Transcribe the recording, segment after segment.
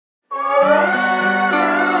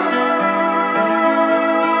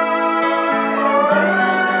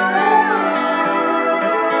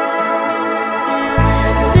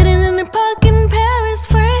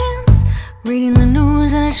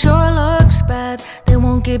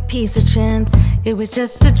a piece of chance. It was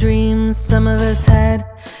just a dream some of us had.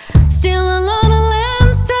 Still a lot of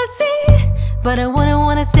lands to see, but I wouldn't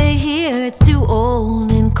want to stay here. It's too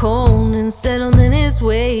old and cold and settled in his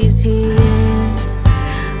ways here.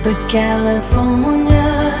 But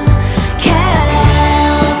California, California,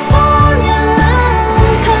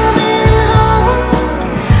 I'm coming home.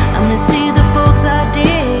 I'm gonna see the folks I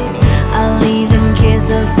did. I'll leave in case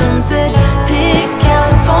the sunset. Pick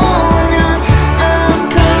California, I'm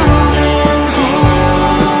coming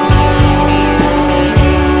home.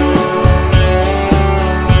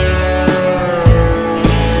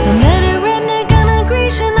 I met a redneck on a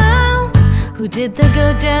Grecian Isle who did the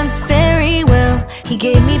go dance very well. He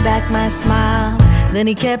gave me back my smile, then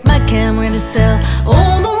he kept my camera to sell.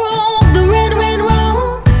 Oh, the road, the red, red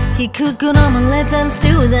road. He cooked good omelets and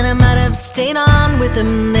stews, and I might have stayed on with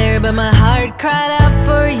him there, but my heart cried out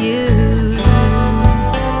for you.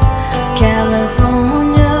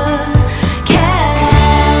 California,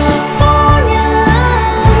 California,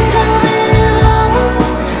 I'm coming home.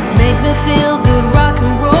 Make me feel good, rock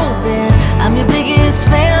and roll band. I'm your biggest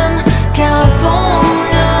fan.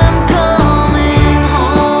 California, I'm coming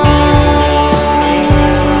home.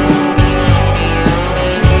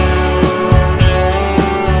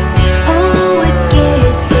 Oh, it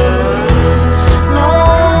gets so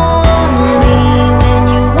lonely when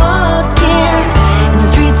you walk in, and the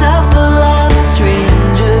streets are full of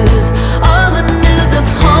strangers. All the news of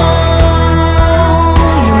home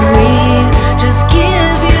you read just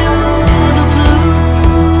give you the blues.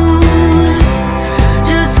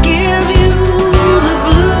 Just give you the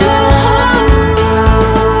blues.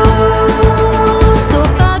 So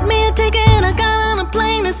about me, taking a gun on a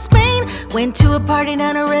plane to Spain. Went to a party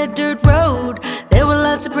down a red dirt road. There were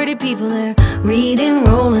lots of pretty people there, reading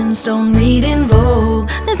Rolling Stone, reading Vogue.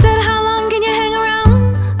 They said, how long can you hang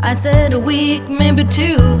around? I said, a week, maybe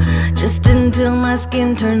two, just until my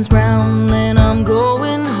skin turns brown. Then I'm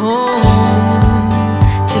going home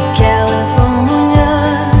to California.